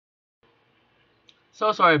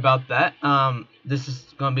So sorry about that. This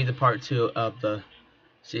is gonna be the part 2 of the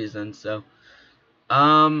season.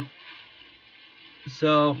 Um,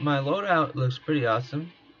 so my loadout looks pretty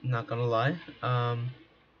awesome. Not gonna lie.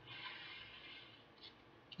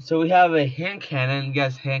 So we have a hand cannon.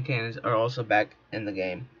 Yes, hand cannons are also back in the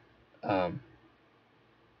game. Um,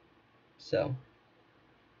 so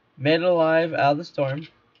made it alive out of the storm.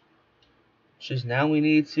 Just now we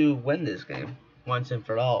need to win this game once and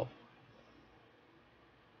for all.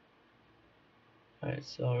 Alright,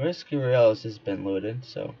 so Risky Rails has been loaded,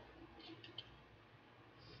 so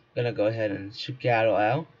gonna go ahead and skedaddle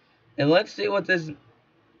out. And let's see what this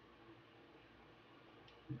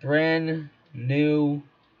brand new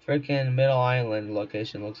freaking Middle Island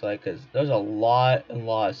location looks like, because there's a lot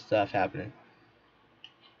of stuff happening.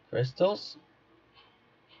 Crystals?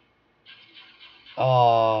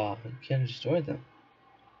 Oh, you can't destroy them.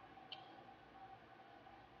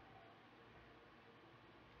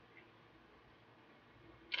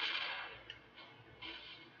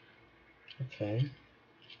 Okay.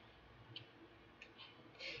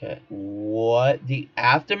 Okay. What? The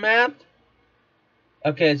aftermath?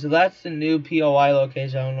 Okay, so that's the new POI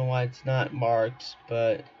location. I don't know why it's not marked,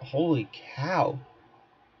 but holy cow.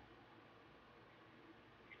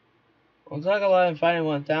 Looks like a lot of fighting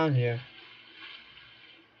went down here.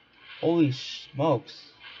 Holy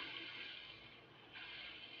smokes.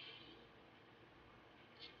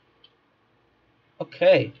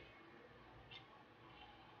 Okay.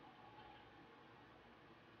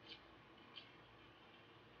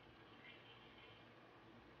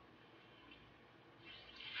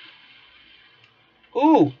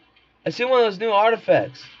 Ooh! I see one of those new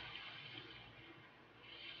artifacts.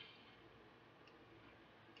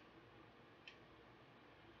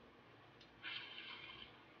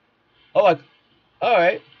 Oh,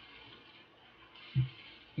 alright.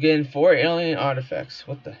 Getting 4 alien artifacts.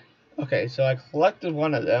 What the? Okay, so I collected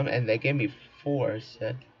one of them and they gave me 4.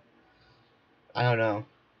 So I don't know.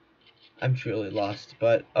 I'm truly lost.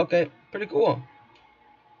 But okay, pretty cool.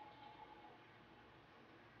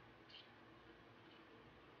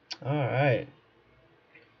 Alright.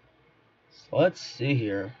 So let's see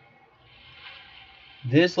here.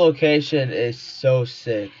 This location is so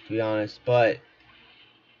sick, to be honest, but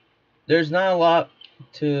there's not a lot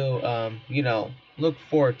to, look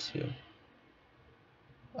forward to.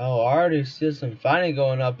 Oh, I already see some fighting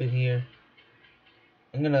going up in here.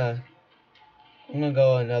 I'm gonna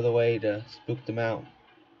go another way to spook them out.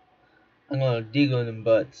 I'm gonna deagle them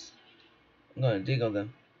butts. I'm gonna deagle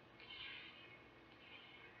them.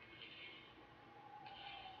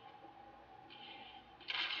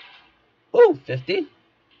 Oh, 50.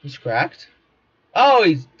 He's cracked. Oh,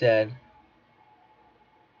 he's dead.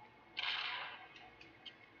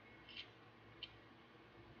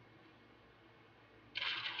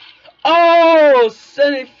 Oh,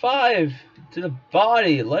 75 to the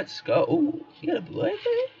body. Let's go. Ooh, you got a blade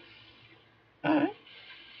there? Alright.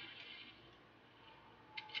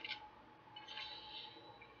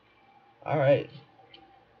 Alright.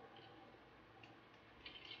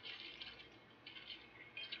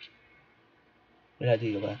 We got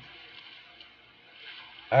to go back.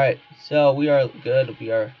 Alright, so we are good.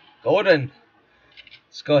 We are golden.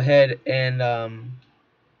 Let's go ahead and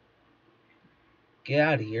get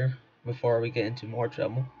out of here before we get into more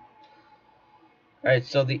trouble. Alright,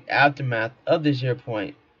 so the aftermath of this year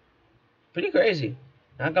point. Pretty crazy.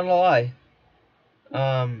 Not gonna lie.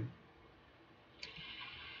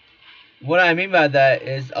 What I mean by that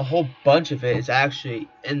is a whole bunch of it is actually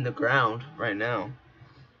in the ground right now.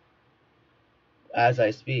 As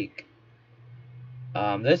I speak.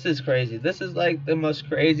 This is crazy. This is like the most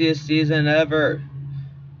craziest season ever.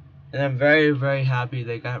 And I'm very, very happy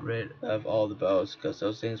they got rid of all the bows, because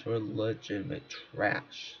those things were legitimate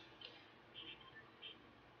trash.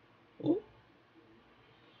 Ooh.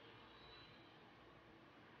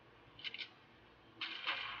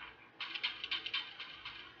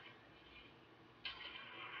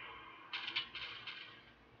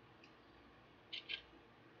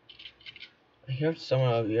 I hear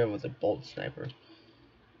someone over here with a bolt sniper.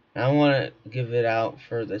 And I want to give it out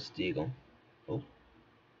for this deagle. Oh.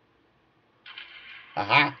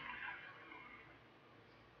 Aha!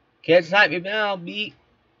 Can't snipe me now, beat.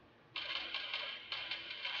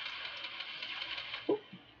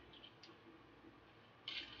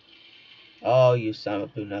 Oh, you son of a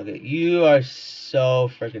poo nugget. You are so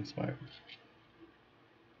freaking smart.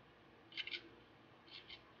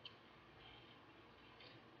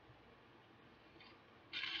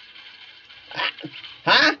 Ah.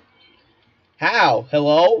 Huh? How?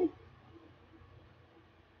 Hello?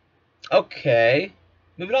 Okay.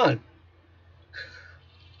 Moving on.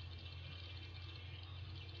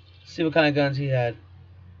 see what kind of guns he had.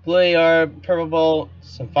 Blue AR, purple bolt,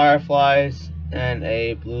 some fireflies, and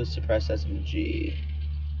a blue suppressed SMG.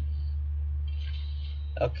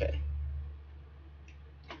 Okay.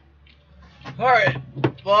 Alright,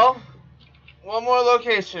 well, one more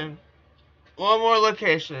location. One more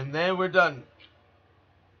location, then we're done.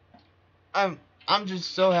 I'm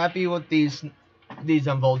just so happy with these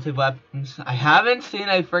unbolted weapons. I haven't seen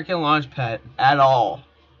a freaking launch pad at all.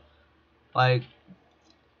 Like,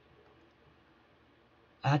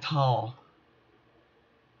 at all.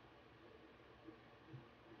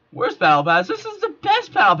 Where's Battle Pass? This is the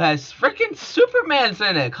best Battle Pass. Freaking Superman's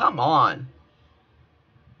in it. Come on.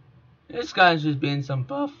 This guy's just being some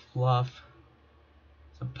buff fluff.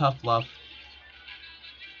 Some puff fluff.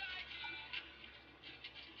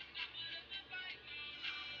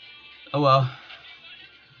 Oh well.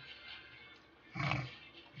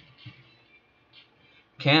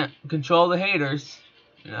 Can't control the haters,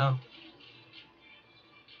 you know.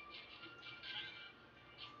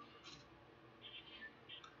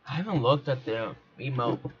 I haven't looked at the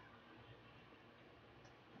emote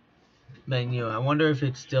menu. I wonder if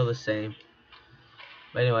it's still the same.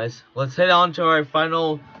 But anyways, let's head on to our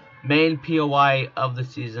final main POI of the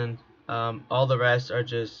season. All the rest are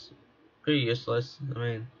just pretty useless. I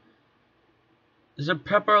mean, there's a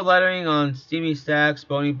pepper lettering on Steamy Stacks,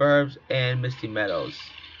 Bony Burbs, and Misty Meadows.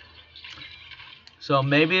 So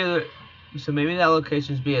maybe that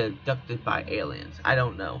location's being abducted by aliens. I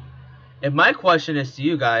don't know. And my question is to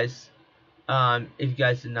you guys, if you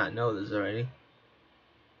guys did not know this already,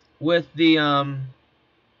 with the I'll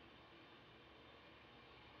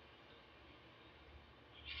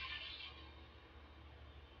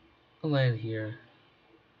land here.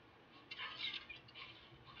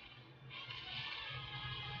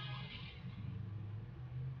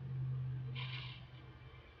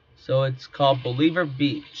 So it's called Believer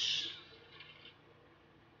Beach.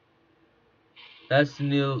 That's the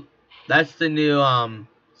new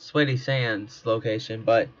Sweaty Sands location,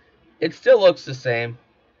 but it still looks the same.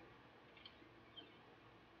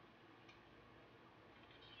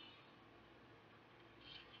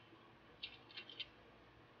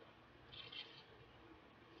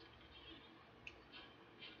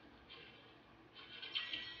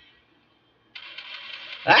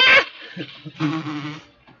 Ah!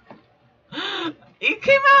 He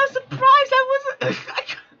came out of surprise. I wasn't.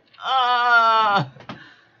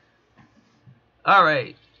 All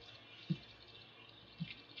right.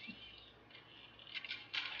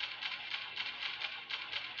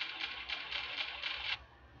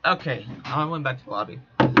 Okay. I went back to the lobby.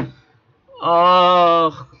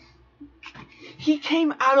 Oh, he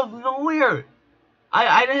came out of nowhere.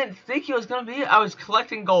 I didn't think he was gonna be. I was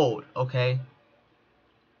collecting gold. Okay.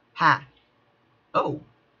 Ha. Oh.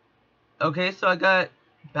 Okay, so I got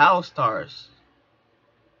battle stars.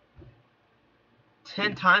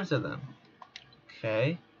 10 times of them.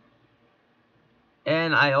 Okay.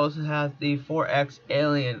 And I also have the 4X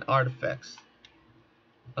alien artifacts.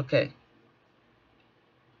 Okay.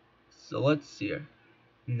 So let's see here.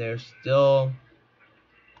 And there's still...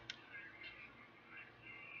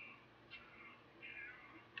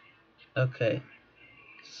 Okay.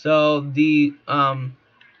 So the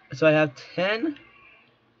so I have 10.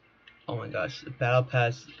 Oh my gosh, the battle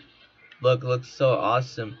pass looks so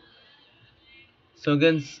awesome. So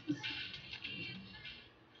against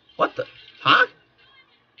what the huh?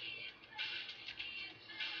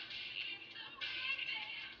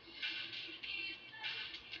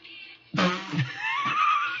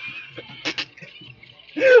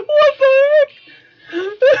 What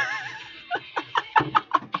the heck?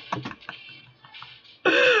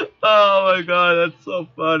 Oh my god, that's so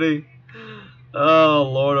funny. Oh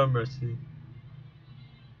Lord have mercy.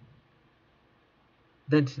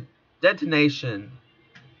 Detonation.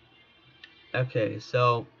 Okay,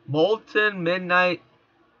 so Molten Midnight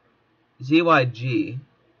ZYG.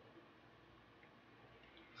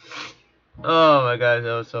 Oh my god,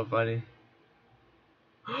 that was so funny.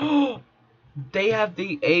 They have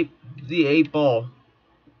the eight ball.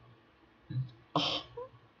 Oh,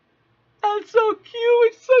 that's so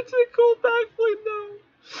cute. It's such a cool backflip though.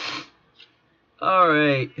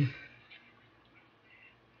 Alright.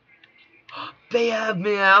 They have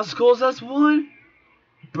Meowskulls, that's one?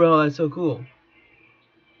 Bro, that's so cool.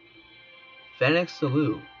 Phoenix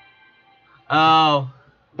Salute. Oh.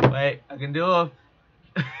 Wait, I can do it.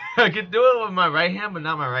 I can do it with my right hand, but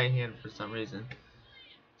not my right hand for some reason.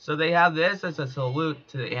 So they have this as a salute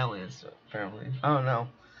to the aliens, apparently. I don't know.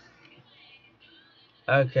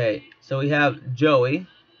 Okay, so we have Joey.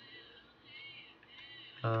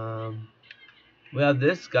 We have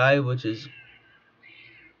this guy, which is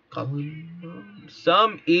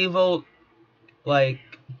some evil like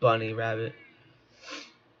bunny rabbit.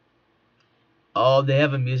 Oh, they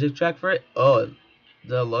have a music track for it. Oh,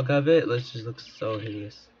 the look of it, let's just looks so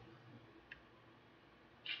hideous.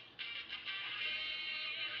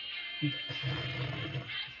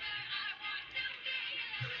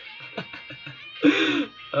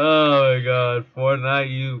 Oh my god,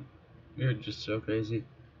 Fortnite, you're just so crazy.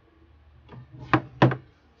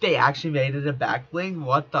 They actually made it a back bling?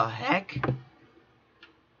 What the heck?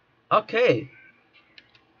 Okay.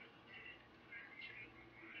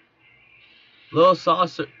 Little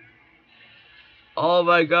saucer. Oh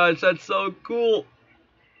my gosh, that's so cool.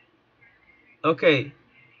 Okay,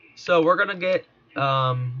 so we're gonna get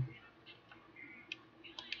we're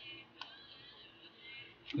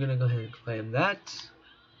gonna go ahead and claim that.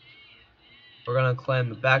 We're gonna claim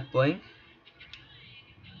the back bling.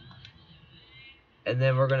 And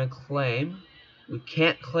then we're gonna claim, we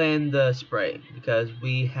can't claim the spray because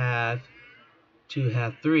we have to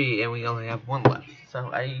have 3 and we only have 1 left. So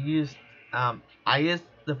I used my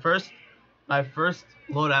first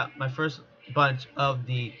loadout, my first bunch of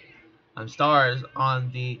the stars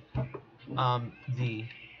on the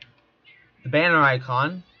banner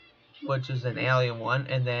icon, which is an alien one,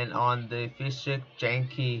 and then on the fish stick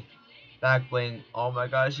janky back bling. Oh my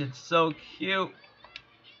gosh, it's so cute.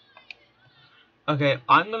 Okay,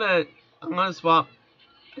 I'm gonna swap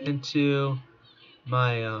into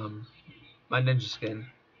my my ninja skin,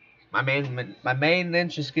 my main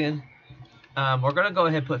ninja skin. We're gonna go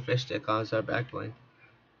ahead and put fish stick on as our back bling.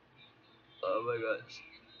 Oh my gosh,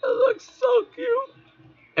 it looks so cute.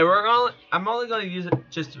 And I'm only gonna use it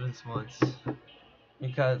just this once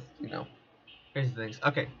because here's the things.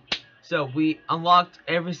 Okay, so we unlocked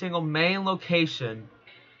every single main location,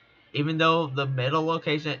 even though the middle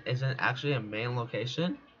location isn't actually a main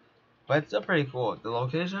location, but it's still pretty cool. The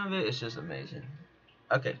location of it is just amazing.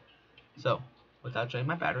 Okay, so without draining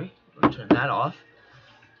my battery, I'm gonna turn that off.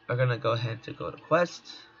 We're gonna go ahead to go to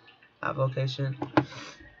quest, application,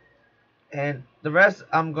 and the rest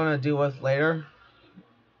I'm gonna deal with later.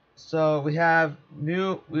 So we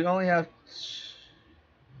only have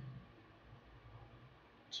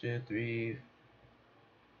 2, 3,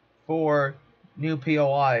 4 new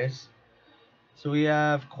POIs. So we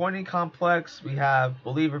have Corny Complex, we have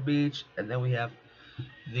Believer Beach, and then we have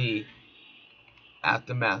the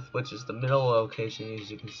Aftermath, which is the middle location,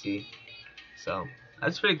 as you can see. So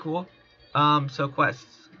that's pretty cool. So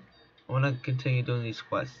quests. I want to continue doing these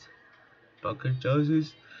quests. Bucket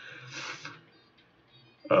Josie's.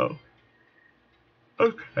 Oh.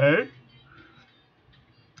 Okay.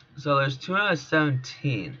 So there's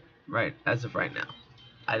 217 right as of right now.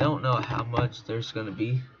 I don't know how much there's gonna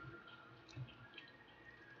be.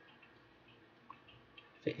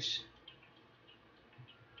 Fish.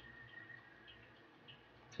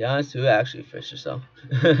 To be honest, who actually fishes though?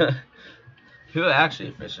 Who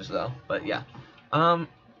actually fishes though? But yeah. I'm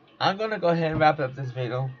gonna go ahead and wrap up this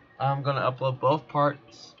video. I'm gonna upload both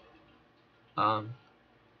parts. And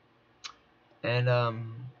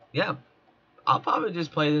yeah. I'll probably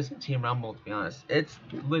just play this in Team Rumble, to be honest. It's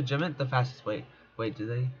legitimate the fastest way. Wait, do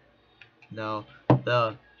they? No.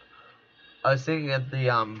 I was thinking if the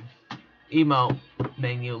emote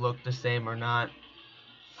menu looked the same or not.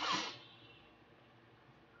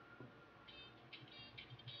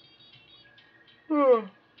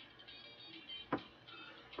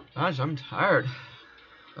 Gosh, I'm tired.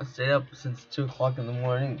 I stayed up since 2 o'clock in the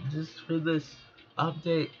morning just for this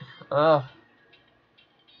update. Ugh.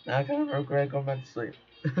 Now I kind of regret going back to sleep.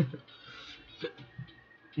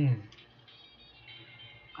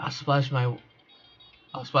 I'll splash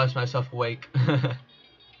myself awake.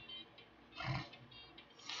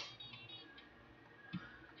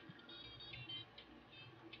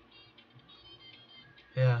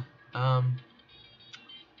 Yeah.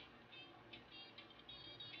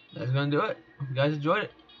 That's gonna do it. Hope you guys enjoyed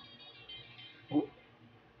it. Ooh.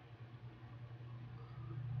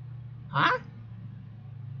 Huh?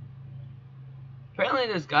 Apparently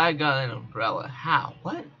this guy got an umbrella. How?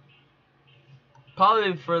 What?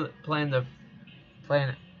 Probably for playing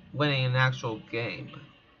winning an actual game.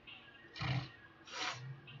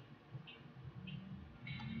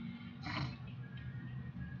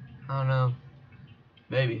 I don't know.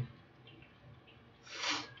 Maybe.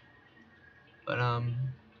 But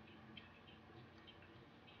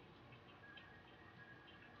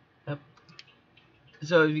yep.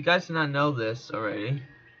 So if you guys did not know this already,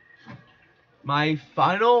 my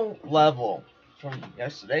final level from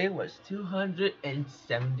yesterday was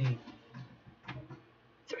 273.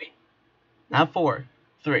 Not 4,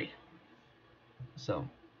 3. So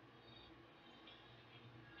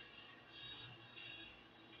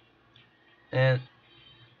And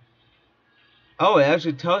oh, it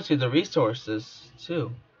actually tells you the resources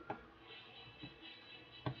too.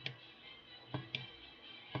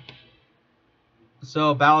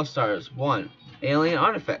 So battle stars 1, alien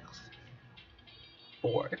artifacts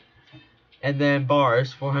 4, and then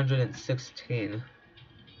bars 416.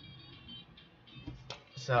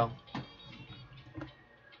 So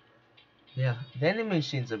yeah, vending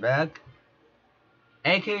machines are back.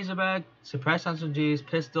 AKs are back. Suppressed SMGs,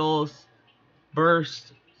 pistols,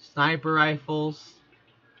 burst, sniper rifles.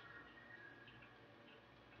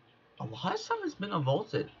 A lot of stuff has been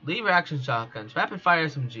unvaulted. Lever action shotguns, rapid fire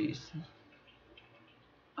SMGs.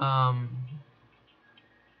 Um,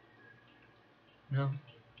 no,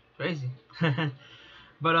 crazy.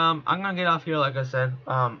 But I'm gonna get off here. Like I said,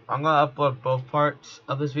 I'm gonna upload both parts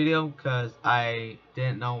of this video because I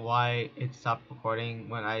didn't know why it stopped recording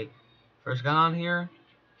when I first got on here.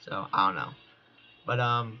 So I don't know. But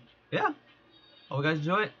yeah. Hope you guys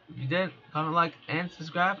enjoy it. If you did, comment, like, and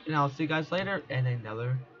subscribe, and I'll see you guys later in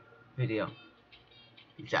another video.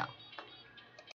 Peace out.